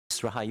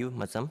Ms. Rahayu,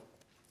 Mahzam.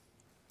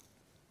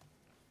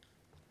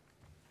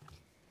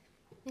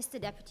 Mr.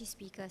 Deputy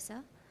Speaker,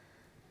 sir,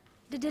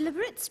 the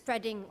deliberate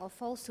spreading of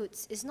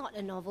falsehoods is not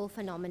a novel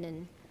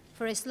phenomenon.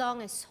 For as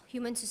long as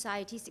human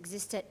societies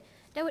existed,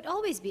 there would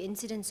always be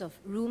incidents of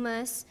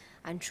rumours,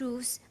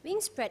 untruths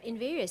being spread in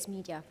various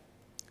media.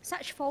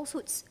 Such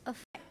falsehoods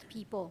affect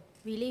people,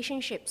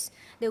 relationships,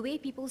 the way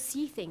people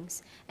see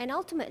things, and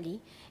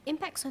ultimately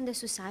impacts on the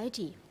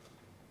society.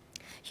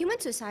 Human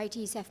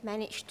societies have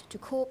managed to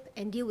cope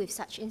and deal with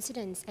such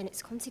incidents and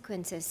its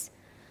consequences.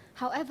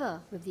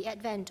 However, with the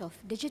advent of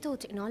digital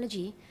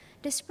technology,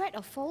 the spread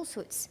of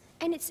falsehoods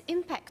and its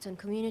impact on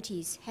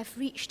communities have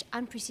reached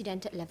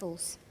unprecedented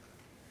levels.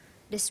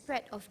 The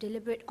spread of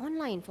deliberate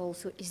online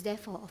falsehood is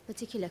therefore of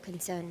particular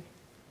concern.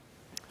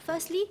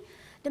 Firstly,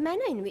 the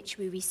manner in which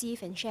we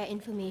receive and share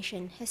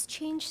information has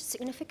changed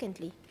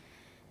significantly.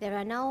 There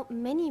are now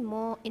many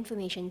more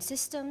information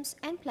systems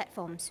and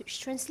platforms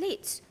which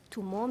translates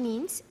to more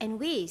means and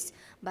ways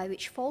by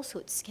which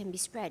falsehoods can be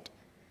spread.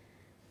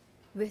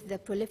 With the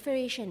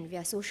proliferation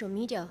via social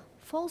media,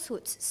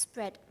 falsehoods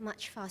spread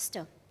much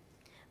faster.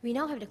 We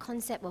now have the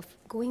concept of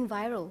going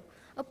viral,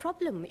 a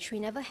problem which we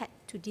never had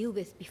to deal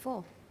with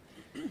before.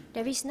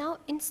 There is now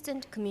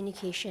instant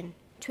communication.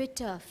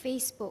 Twitter,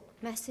 Facebook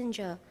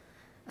Messenger,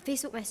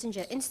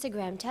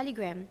 Instagram,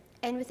 Telegram,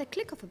 and with a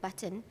click of a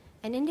button,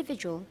 an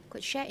individual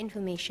could share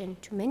information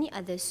to many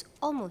others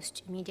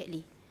almost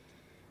immediately.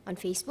 On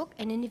Facebook,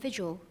 an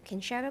individual can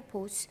share a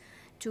post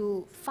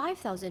to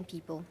 5,000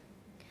 people.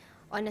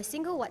 On a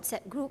single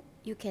WhatsApp group,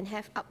 you can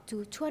have up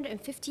to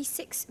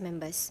 256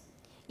 members.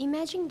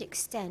 Imagine the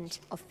extent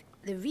of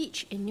the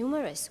reach in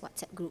numerous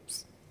WhatsApp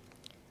groups.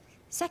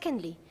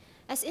 Secondly,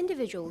 as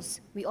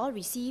individuals, we all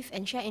receive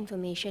and share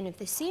information with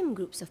the same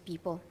groups of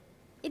people.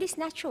 It is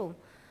natural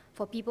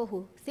for people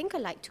who think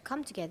alike to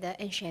come together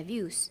and share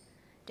views.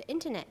 The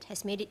internet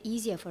has made it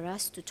easier for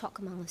us to talk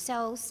among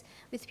ourselves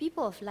with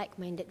people of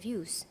like-minded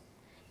views.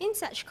 In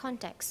such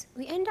contexts,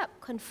 we end up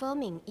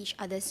confirming each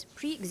other's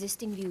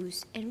pre-existing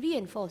views and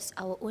reinforce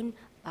our own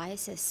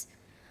biases.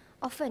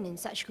 Often in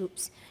such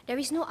groups, there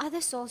is no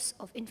other source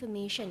of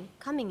information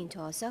coming into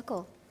our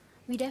circle.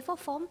 We therefore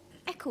form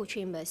echo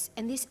chambers,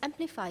 and this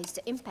amplifies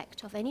the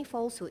impact of any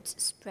falsehoods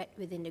spread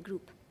within the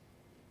group.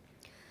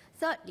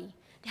 Thirdly,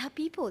 there are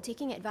people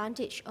taking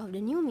advantage of the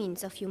new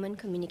means of human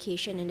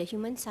communication and the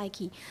human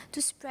psyche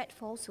to spread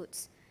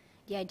falsehoods.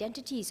 The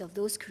identities of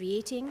those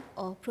creating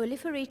or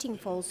proliferating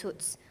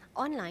falsehoods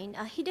online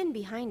are hidden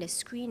behind a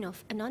screen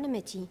of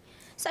anonymity,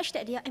 such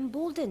that they are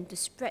emboldened to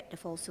spread the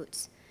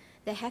falsehoods.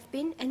 There have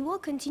been and will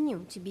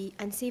continue to be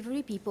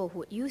unsavory people who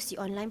would use the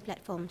online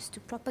platforms to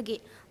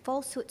propagate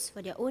falsehoods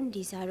for their own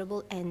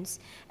desirable ends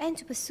and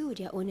to pursue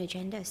their own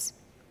agendas.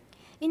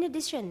 In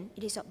addition,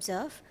 it is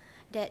observed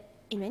that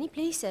in many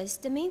places,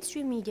 the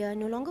mainstream media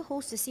no longer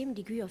holds the same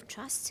degree of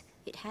trust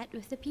it had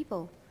with the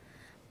people.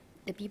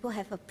 The people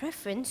have a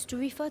preference to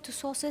refer to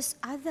sources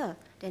other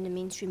than the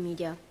mainstream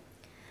media.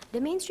 The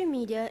mainstream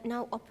media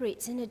now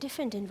operates in a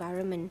different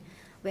environment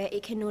where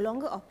it can no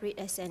longer operate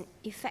as an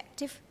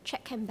effective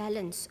check and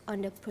balance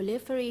on the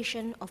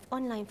proliferation of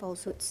online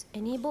falsehoods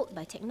enabled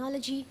by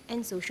technology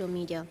and social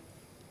media.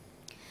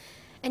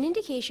 An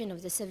indication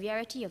of the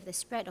severity of the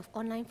spread of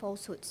online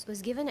falsehoods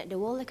was given at the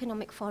World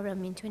Economic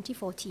Forum in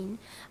 2014,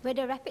 where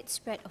the rapid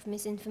spread of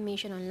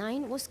misinformation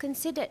online was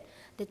considered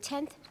the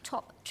 10th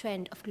top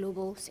trend of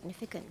global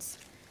significance.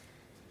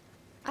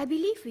 I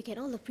believe we can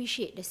all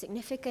appreciate the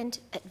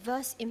significant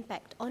adverse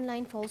impact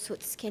online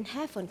falsehoods can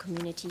have on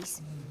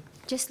communities.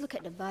 Just look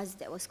at the buzz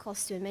that was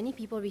caused when many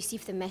people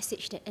received the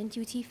message that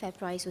NTUT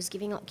FairPrice was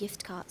giving out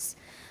gift cards.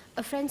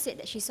 A friend said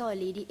that she saw a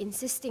lady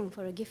insisting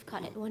for a gift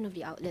card at one of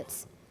the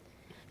outlets.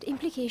 The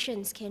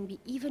implications can be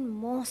even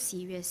more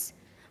serious.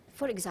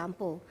 For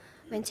example,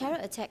 when terror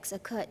attacks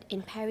occurred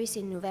in Paris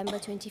in November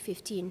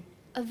 2015,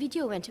 a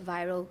video went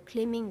viral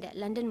claiming that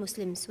London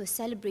Muslims were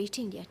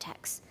celebrating the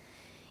attacks.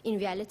 In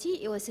reality,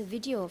 it was a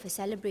video of a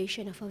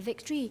celebration of a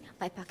victory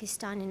by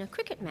Pakistan in a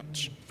cricket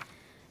match.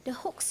 The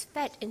hoax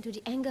fed into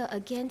the anger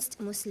against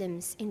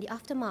Muslims in the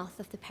aftermath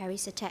of the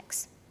Paris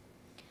attacks.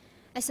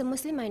 As a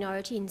Muslim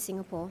minority in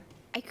Singapore,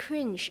 I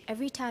cringe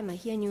every time I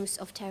hear news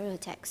of terror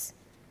attacks.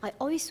 I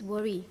always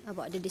worry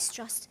about the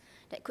distrust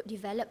that could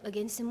develop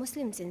against the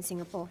Muslims in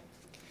Singapore.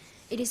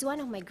 It is one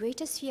of my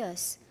greatest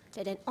fears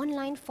that an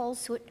online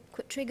falsehood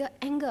could trigger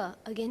anger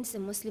against the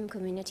Muslim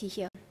community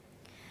here.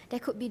 There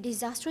could be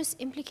disastrous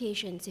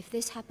implications if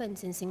this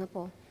happens in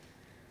Singapore.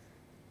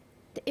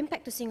 The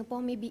impact to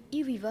Singapore may be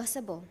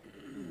irreversible.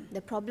 The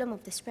problem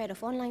of the spread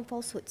of online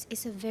falsehoods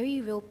is a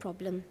very real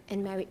problem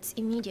and merits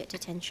immediate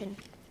attention.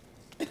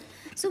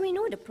 So we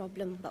know the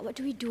problem, but what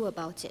do we do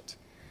about it?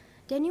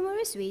 There are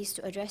numerous ways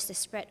to address the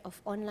spread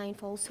of online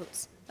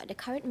falsehoods, but the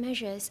current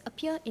measures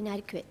appear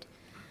inadequate.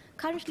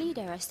 Currently,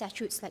 there are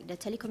statutes like the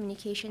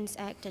Telecommunications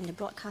Act and the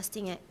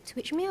Broadcasting Act,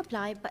 which may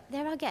apply, but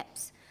there are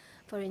gaps.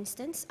 For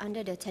instance,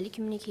 under the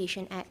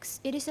Telecommunication Acts,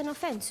 it is an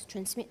offence to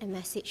transmit a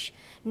message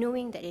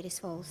knowing that it is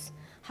false.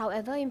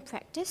 However, in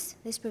practice,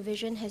 this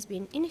provision has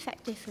been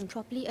ineffective in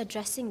properly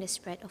addressing the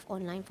spread of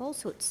online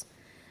falsehoods.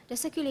 The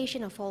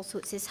circulation of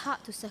falsehoods is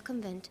hard to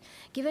circumvent,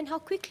 given how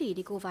quickly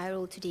they go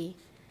viral today.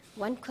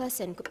 One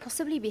person could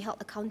possibly be held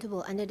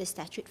accountable under the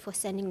statute for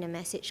sending the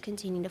message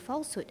containing the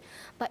falsehood,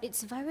 but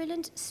its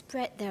virulent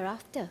spread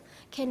thereafter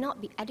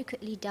cannot be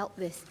adequately dealt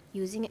with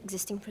using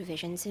existing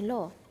provisions in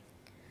law.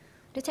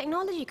 The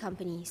technology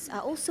companies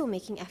are also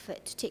making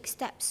effort to take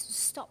steps to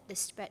stop the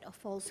spread of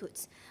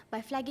falsehoods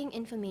by flagging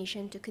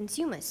information to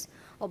consumers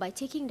or by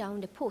taking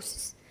down the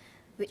posts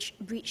which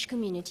breach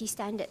community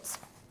standards.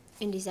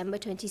 In December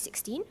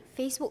 2016,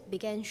 Facebook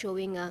began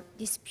showing a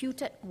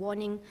disputed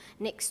warning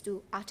next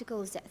to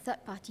articles that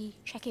third-party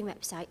tracking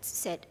websites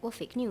said were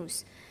fake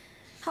news.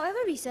 However,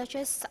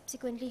 researchers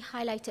subsequently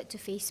highlighted to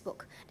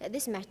Facebook that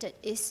this method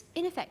is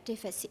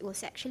ineffective as it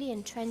was actually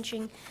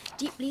entrenching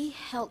deeply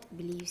held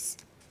beliefs.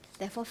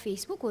 Therefore,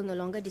 Facebook will no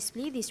longer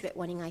display these red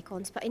warning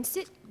icons, but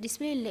instead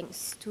display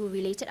links to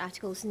related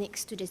articles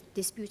next to the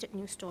disputed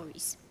news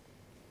stories.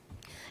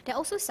 There are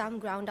also some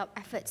ground-up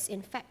efforts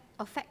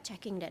of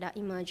fact-checking that are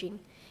emerging.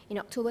 In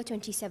October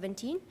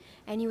 2017,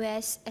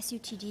 NUS,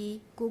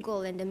 SUTD,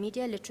 Google and the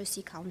Media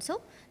Literacy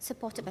Council,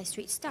 supported by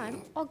Straits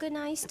Times,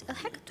 organised a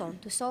hackathon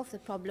to solve the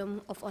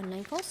problem of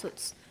online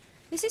falsehoods.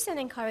 This is an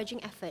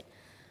encouraging effort,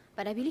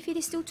 but I believe it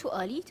is still too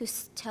early to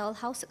tell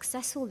how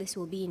successful this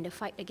will be in the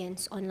fight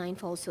against online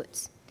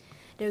falsehoods.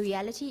 The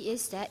reality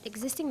is that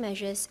existing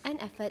measures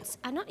and efforts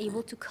are not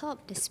able to curb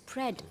the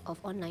spread of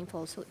online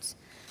falsehoods.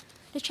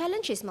 The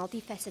challenge is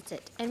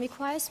multifaceted and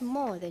requires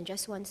more than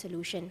just one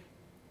solution.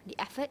 The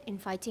effort in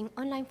fighting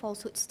online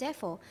falsehoods,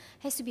 therefore,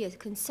 has to be a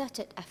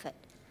concerted effort.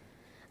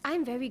 I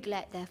am very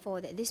glad,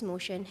 therefore, that this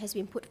motion has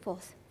been put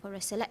forth for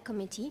a select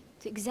committee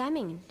to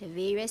examine the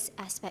various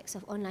aspects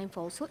of online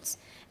falsehoods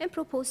and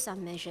propose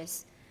some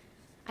measures.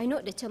 I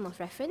note the term of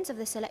reference of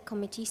the select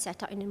committee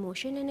set out in the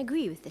motion and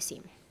agree with the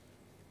same.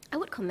 I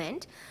would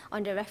comment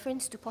on the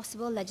reference to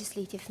possible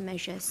legislative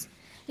measures.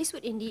 This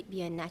would indeed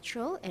be a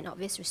natural and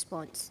obvious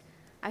response.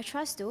 I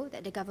trust, though,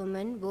 that the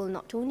government will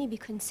not only be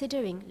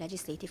considering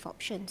legislative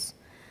options.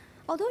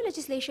 Although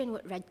legislation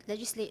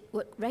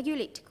would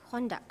regulate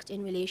conduct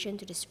in relation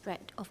to the spread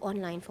of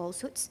online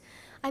falsehoods,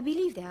 I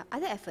believe there are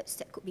other efforts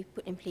that could be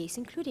put in place,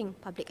 including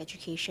public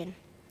education.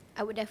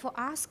 I would therefore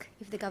ask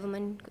if the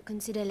government could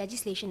consider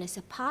legislation as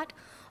a part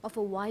of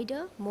a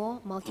wider,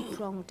 more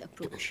multi-pronged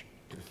approach.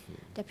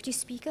 Deputy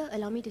Speaker,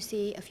 allow me to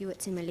say a few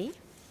words in Malay.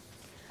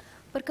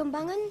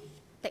 Perkembangan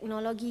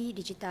teknologi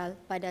digital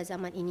pada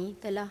zaman ini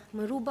telah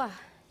merubah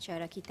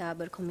cara kita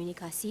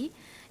berkomunikasi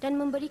dan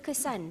memberi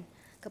kesan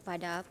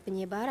kepada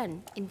penyebaran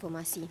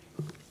informasi.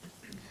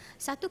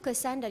 Satu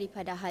kesan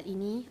daripada hal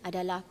ini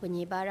adalah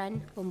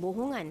penyebaran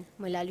pembohongan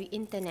melalui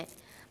internet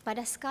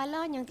pada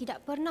skala yang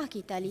tidak pernah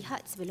kita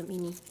lihat sebelum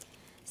ini.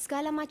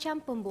 Segala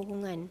macam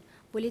pembohongan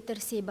boleh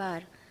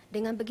tersebar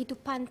dengan begitu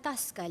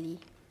pantas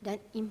sekali dan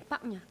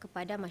impaknya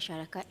kepada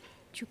masyarakat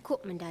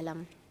cukup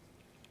mendalam.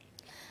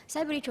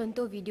 Saya beri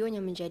contoh video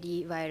yang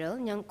menjadi viral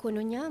yang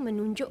kononnya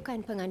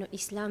menunjukkan penganut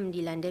Islam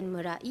di London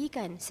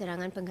meraihkan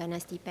serangan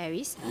pengganas di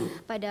Paris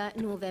pada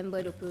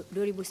November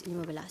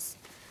 2015.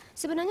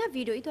 Sebenarnya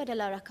video itu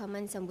adalah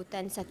rakaman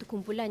sambutan satu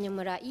kumpulan yang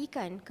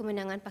meraihkan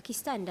kemenangan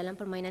Pakistan dalam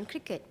permainan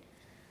kriket.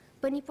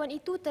 Penipuan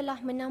itu telah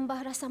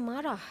menambah rasa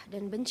marah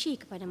dan benci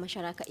kepada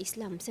masyarakat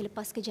Islam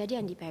selepas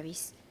kejadian di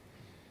Paris.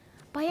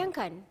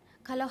 Bayangkan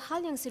kalau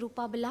hal yang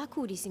serupa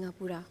berlaku di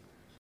Singapura.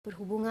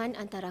 Perhubungan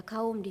antara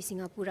kaum di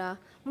Singapura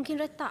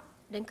mungkin retak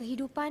dan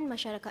kehidupan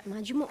masyarakat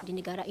majmuk di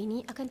negara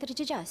ini akan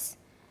terjejas.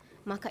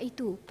 Maka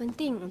itu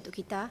penting untuk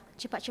kita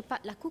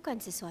cepat-cepat lakukan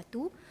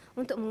sesuatu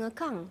untuk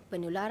mengekang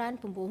penularan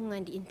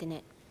pembohongan di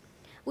internet.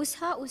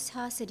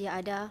 Usaha-usaha sedia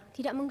ada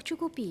tidak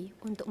mencukupi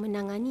untuk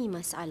menangani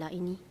masalah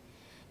ini.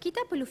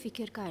 Kita perlu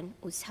fikirkan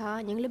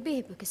usaha yang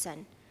lebih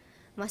berkesan.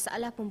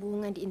 Masalah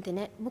pembohongan di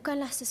internet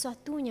bukanlah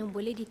sesuatu yang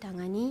boleh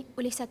ditangani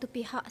oleh satu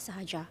pihak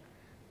sahaja.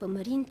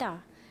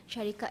 Pemerintah,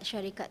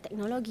 syarikat-syarikat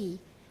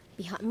teknologi,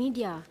 pihak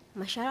media,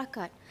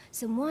 masyarakat,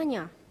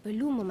 semuanya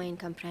perlu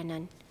memainkan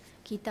peranan.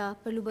 Kita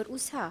perlu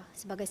berusaha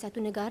sebagai satu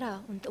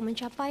negara untuk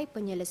mencapai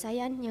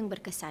penyelesaian yang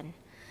berkesan.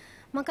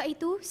 Maka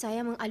itu,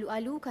 saya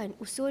mengalu-alukan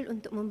usul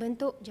untuk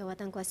membentuk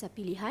jawatankuasa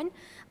pilihan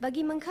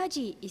bagi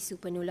mengkaji isu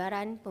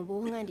penularan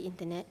pembohongan di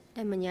internet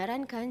dan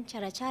menyarankan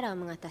cara-cara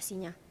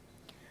mengatasinya.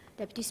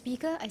 Deputy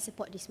Speaker, I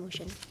support this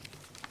motion.